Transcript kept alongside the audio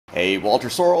Hey, Walter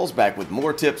Sorrells back with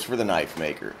more tips for the knife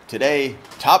maker. Today,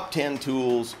 top 10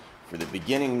 tools for the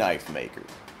beginning knife maker.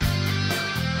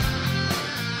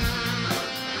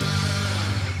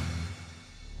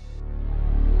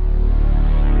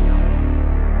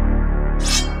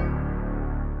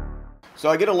 So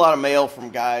I get a lot of mail from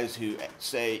guys who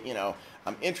say,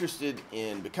 I'm interested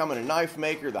in becoming a knife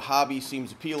maker. The hobby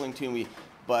seems appealing to me,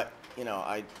 but,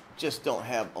 I just don't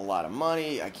have a lot of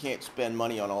money. I can't spend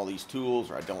money on all these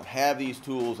tools, or I don't have these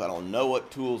tools. I don't know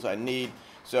what tools I need.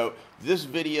 So this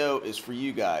video is for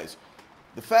you guys.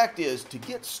 The fact is, to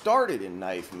get started in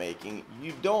knife making,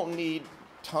 you don't need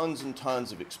tons and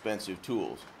tons of expensive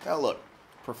tools. Now look,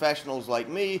 professionals like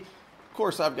me, of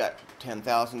course I've got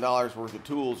 $10,000 worth of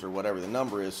tools or whatever the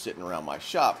number is sitting around my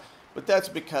shop. But that's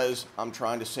because I'm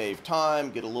trying to save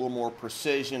time, get a little more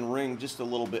precision, wring just a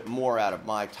little bit more out of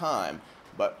my time.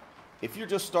 But if you're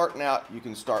just starting out, you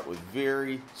can start with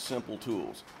very simple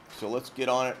tools. So let's get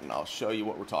on it and I'll show you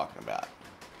what we're talking about.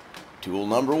 Tool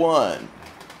number one.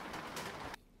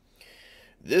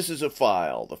 This is a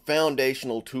file, the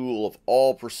foundational tool of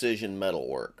all precision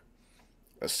metalwork.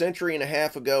 A century and a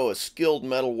half ago, a skilled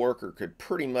metal worker could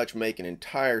pretty much make an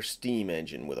entire steam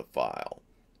engine with a file.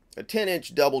 A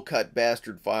 10-inch double-cut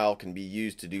bastard file can be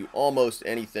used to do almost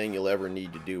anything you'll ever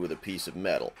need to do with a piece of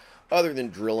metal, other than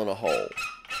drilling a hole.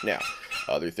 Now,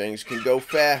 other things can go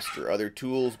faster, other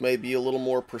tools may be a little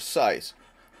more precise,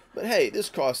 but hey, this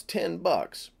costs 10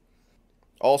 bucks.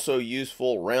 Also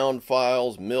useful, round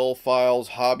files, mill files,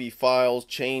 hobby files,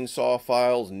 chainsaw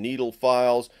files, needle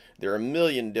files. There are a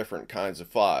million different kinds of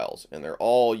files, and they're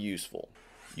all useful.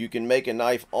 You can make a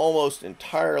knife almost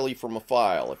entirely from a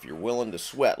file if you're willing to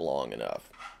sweat long enough.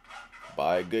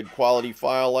 Buy a good quality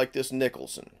file like this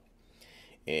Nicholson.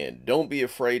 And don't be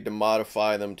afraid to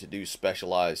modify them to do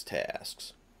specialized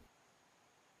tasks.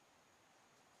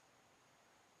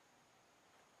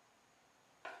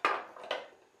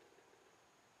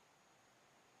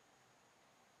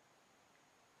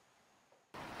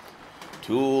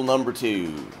 Tool number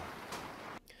two.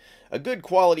 A good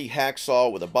quality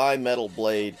hacksaw with a bimetal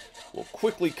blade will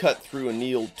quickly cut through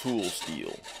annealed tool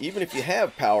steel. Even if you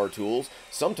have power tools,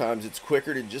 sometimes it's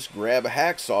quicker to just grab a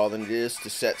hacksaw than it is to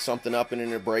set something up in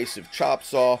an abrasive chop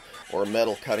saw or a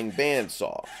metal cutting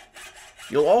bandsaw.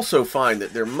 You'll also find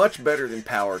that they're much better than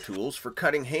power tools for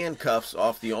cutting handcuffs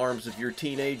off the arms of your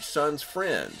teenage son's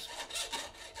friends.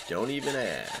 Don't even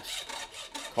ask.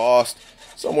 Cost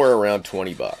somewhere around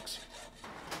 20 bucks.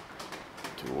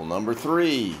 Tool number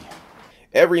three.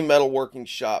 Every metalworking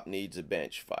shop needs a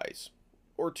bench vise,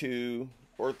 or two,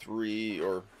 or three,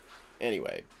 or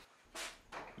anyway.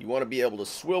 You want to be able to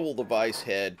swivel the vise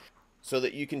head so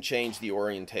that you can change the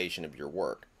orientation of your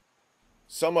work.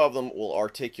 Some of them will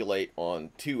articulate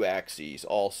on two axes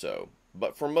also,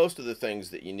 but for most of the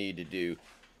things that you need to do,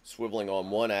 swiveling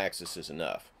on one axis is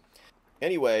enough.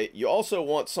 Anyway, you also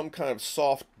want some kind of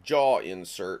soft jaw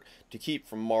insert to keep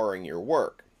from marring your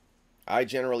work. I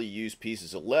generally use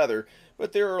pieces of leather,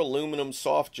 but there are aluminum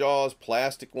soft jaws,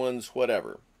 plastic ones,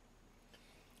 whatever.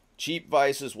 Cheap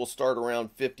vices will start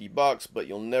around 50 bucks, but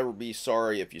you'll never be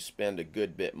sorry if you spend a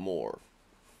good bit more.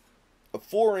 A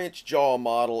 4-inch jaw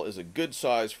model is a good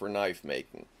size for knife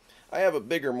making. I have a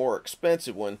bigger, more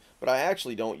expensive one, but I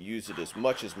actually don't use it as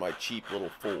much as my cheap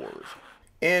little 4s.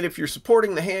 And if you're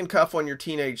supporting the handcuff on your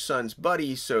teenage son's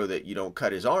buddy so that you don't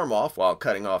cut his arm off while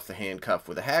cutting off the handcuff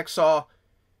with a hacksaw,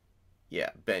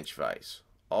 yeah, bench vise,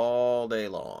 all day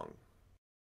long.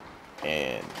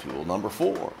 And tool number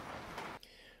four.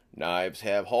 Knives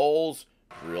have holes,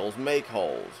 drills make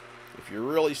holes. If you're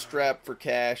really strapped for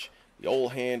cash, the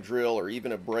old hand drill or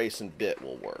even a brace and bit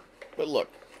will work. But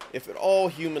look, if at all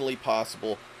humanly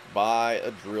possible, buy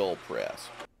a drill press.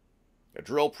 A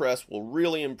drill press will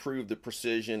really improve the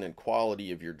precision and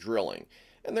quality of your drilling,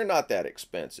 and they're not that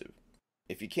expensive.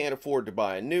 If you can't afford to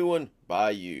buy a new one,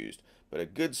 buy used. But a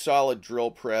good solid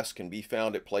drill press can be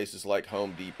found at places like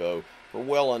Home Depot for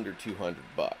well under 200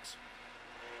 bucks.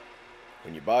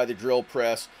 When you buy the drill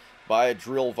press, buy a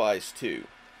drill vise too.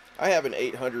 I have an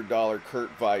 $800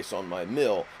 Kurt vise on my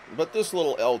mill, but this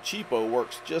little El Cheapo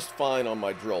works just fine on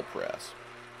my drill press.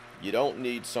 You don't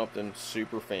need something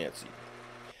super fancy.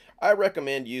 I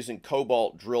recommend using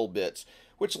cobalt drill bits,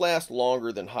 which last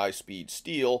longer than high-speed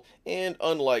steel, and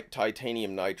unlike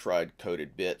titanium nitride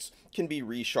coated bits, can be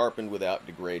resharpened without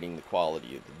degrading the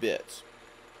quality of the bits.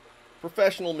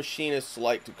 Professional machinists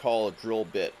like to call a drill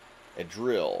bit a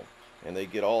drill, and they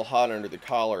get all hot under the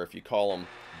collar if you call them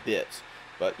bits.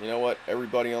 But you know what?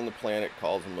 Everybody on the planet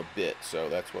calls them a bit, so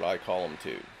that's what I call them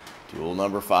too. Tool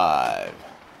number 5.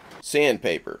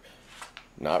 Sandpaper.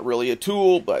 Not really a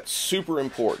tool, but super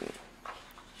important.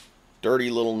 dirty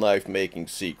little knife making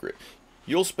secret.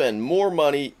 You'll spend more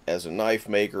money as a knife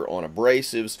maker on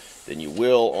abrasives than you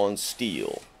will on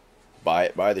steel. Buy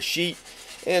it by the sheet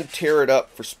and tear it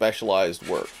up for specialized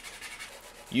work.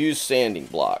 Use sanding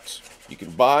blocks. You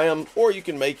can buy them or you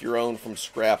can make your own from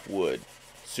scrap wood,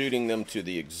 suiting them to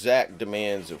the exact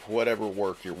demands of whatever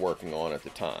work you're working on at the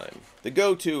time. The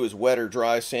go-to is wet or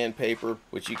dry sandpaper,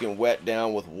 which you can wet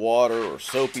down with water or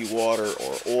soapy water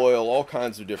or oil, all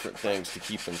kinds of different things to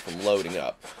keep them from loading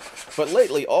up. But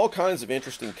lately, all kinds of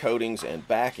interesting coatings and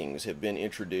backings have been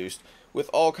introduced with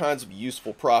all kinds of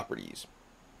useful properties.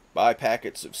 Buy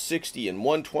packets of 60 and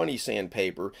 120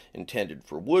 sandpaper intended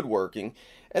for woodworking,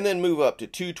 and then move up to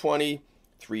 220,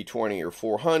 320 or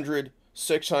 400,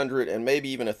 600, and maybe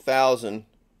even 1,000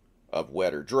 of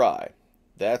wet or dry.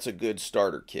 That's a good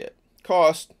starter kit.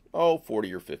 Cost, $40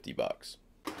 or $50.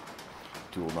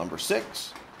 Tool number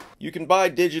 6. You can buy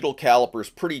digital calipers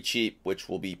pretty cheap, which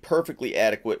will be perfectly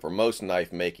adequate for most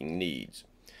knife making needs.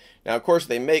 Now, of course,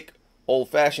 they make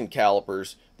old-fashioned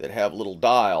calipers that have little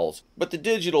dials, but the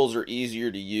digitals are easier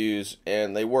to use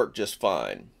and they work just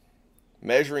fine.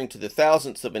 Measuring to the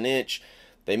thousandths of an inch,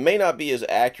 they may not be as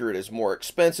accurate as more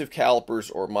expensive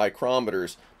calipers or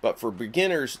micrometers, but for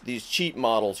beginners, these cheap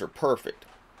models are perfect.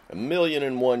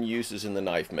 1,000,001 uses in the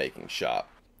knife making shop.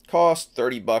 Cost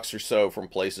 $30 or so from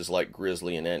places like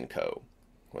Grizzly and Co.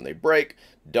 When they break,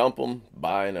 dump them,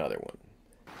 buy another one.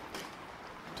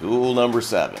 Tool number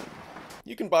 7.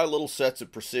 You can buy little sets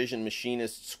of precision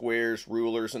machinist squares,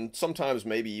 rulers, and sometimes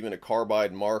maybe even a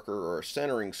carbide marker or a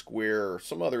centering square or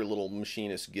some other little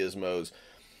machinist gizmos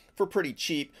for pretty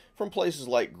cheap from places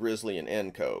like Grizzly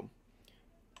and Co.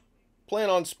 Plan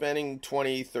on spending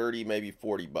 20, 30, maybe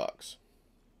 $40.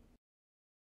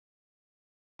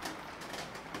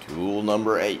 Tool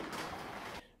number 8.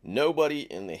 Nobody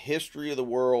in the history of the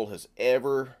world has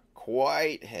ever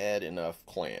quite had enough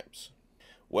clamps.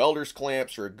 Welder's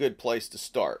clamps are a good place to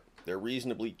start. They're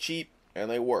reasonably cheap and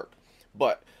they work.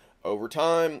 But over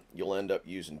time, you'll end up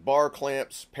using bar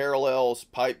clamps, parallels,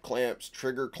 pipe clamps,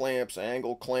 trigger clamps,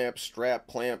 angle clamps, strap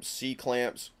clamps,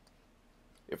 C-clamps.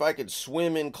 If I could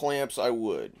swim in clamps, I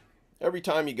would. Every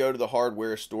time you go to the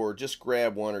hardware store, just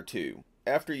grab one or two.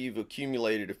 After you've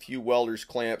accumulated a few welder's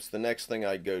clamps, the next thing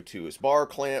I'd go to is bar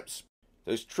clamps.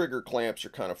 Those trigger clamps are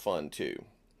kind of fun too.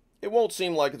 It won't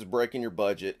seem like it's breaking your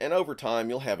budget, and over time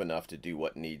you'll have enough to do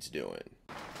what needs doing.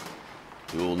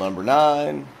 Tool number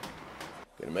 9.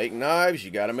 Gonna make knives, you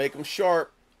gotta make them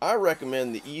sharp. I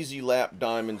recommend the Easy Lap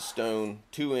Diamond Stone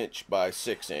 2" by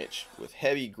 6" with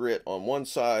heavy grit on one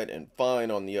side and fine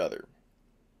on the other.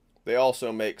 They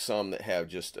also make some that have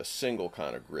just a single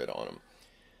kind of grit on them.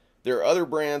 There are other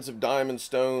brands of diamond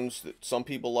stones that some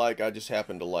people like. I just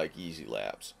happen to like Easy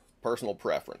Laps. Personal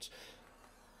preference.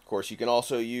 Of course, you can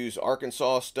also use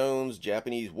Arkansas stones,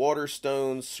 Japanese water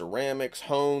stones, ceramics,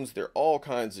 hones. There are all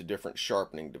kinds of different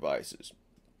sharpening devices.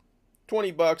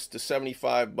 $20 to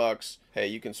 $75. Hey,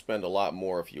 you can spend a lot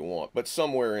more if you want, but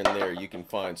somewhere in there you can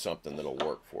find something that'll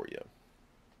work for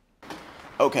you.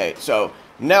 Okay, so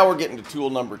now we're getting to tool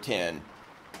number 10.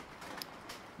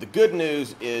 The good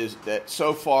news is that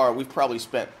so far we've probably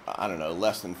spent, I don't know,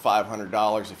 less than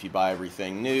 $500 if you buy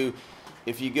everything new.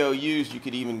 If you go used, you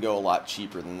could even go a lot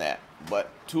cheaper than that. But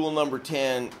tool number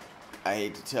 10, I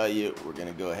hate to tell you, we're going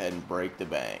to go ahead and break the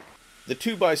bank. The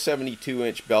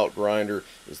 2x72" belt grinder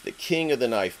is the king of the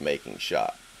knife making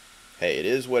shop. Hey, it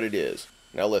is what it is.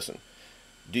 Now listen,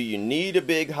 do you need a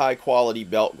big high quality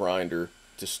belt grinder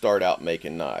to start out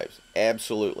making knives?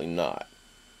 Absolutely not.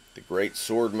 The great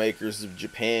sword makers of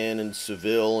Japan and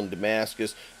Seville and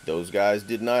Damascus, those guys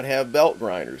did not have belt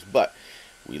grinders, but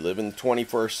we live in the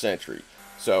 21st century.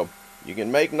 So you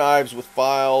can make knives with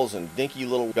files and dinky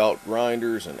little belt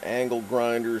grinders and angle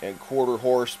grinders and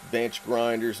quarter-horse bench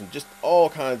grinders and just all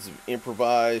kinds of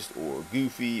improvised or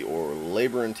goofy or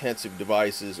labor-intensive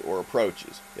devices or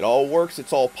approaches. It all works,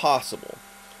 it's all possible.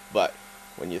 But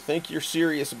when you think you're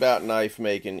serious about knife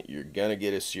making, you're gonna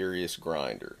get a serious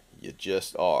grinder. You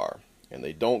just are. And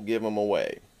they don't give them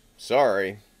away.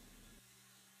 Sorry.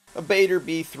 A Bader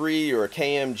B3 or a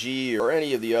KMG or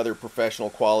any of the other professional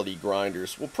quality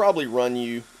grinders will probably run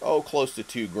you, close to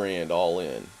 $2,000 all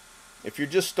in. If you're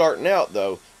just starting out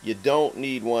though, you don't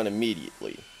need one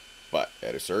immediately. But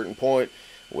at a certain point,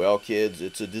 well kids,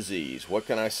 it's a disease. What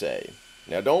can I say?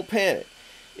 Now don't panic.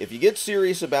 If you get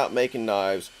serious about making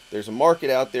knives, there's a market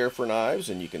out there for knives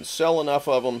and you can sell enough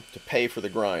of them to pay for the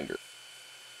grinder.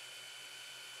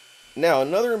 Now,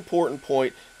 another important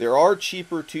point, there are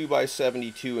cheaper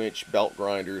 2x72" belt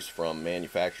grinders from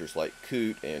manufacturers like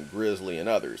Coot and Grizzly and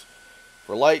others.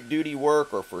 For light duty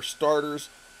work or for starters,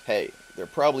 hey, they're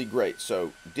probably great,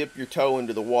 so dip your toe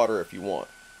into the water if you want.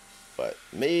 But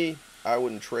me, I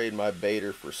wouldn't trade my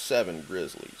baiter for 7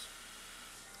 grizzlies.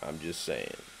 I'm just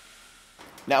saying.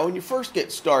 Now, when you first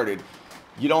get started,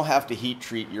 you don't have to heat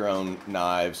treat your own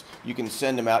knives. You can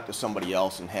send them out to somebody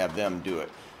else and have them do it.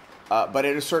 But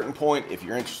at a certain point, if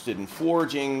you're interested in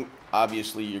forging,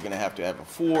 obviously you're going to have a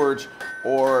forge,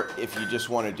 or if you just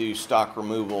want to do stock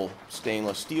removal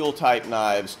stainless steel type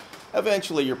knives,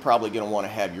 eventually you're probably going to want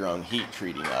to have your own heat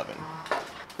treating oven.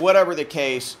 Whatever the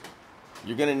case,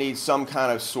 you're going to need some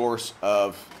kind of source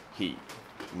of heat.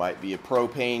 It might be a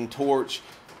propane torch,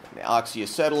 an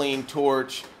oxyacetylene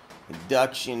torch,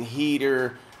 induction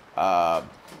heater,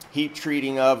 heat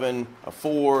treating oven, a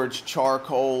forge,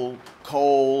 charcoal,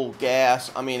 coal,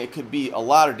 gas. I mean, it could be a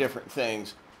lot of different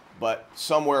things, but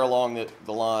somewhere along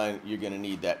the line, you're going to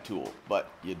need that tool, but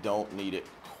you don't need it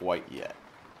quite yet.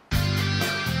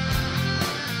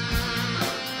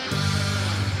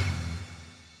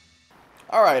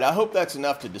 All right, I hope that's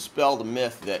enough to dispel the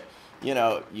myth that, you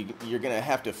know, you're going to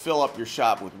have to fill up your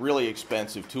shop with really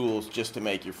expensive tools just to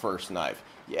make your first knife.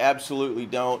 You absolutely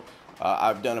don't.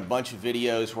 I've done a bunch of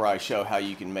videos where I show how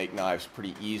you can make knives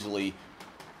pretty easily.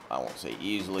 I won't say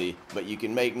easily, but you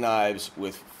can make knives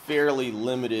with fairly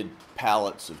limited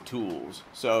palettes of tools.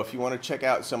 So if you want to check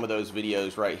out some of those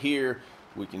videos right here,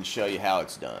 we can show you how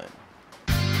it's done.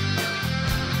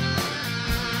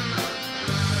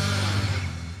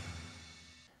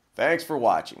 Thanks for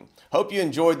watching. Hope you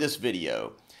enjoyed this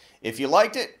video. If you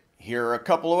liked it, here are a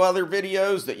couple of other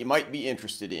videos that you might be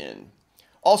interested in.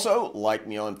 Also, like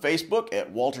me on Facebook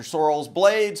at Walter Sorrells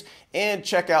Blades, and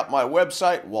check out my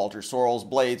website,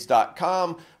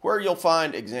 waltersorrellsblades.com, where you'll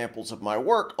find examples of my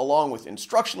work along with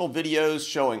instructional videos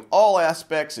showing all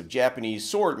aspects of Japanese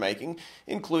sword making,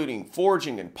 including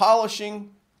forging and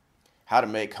polishing, how to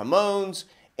make hamones,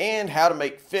 and how to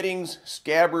make fittings,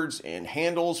 scabbards, and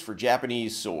handles for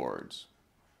Japanese swords.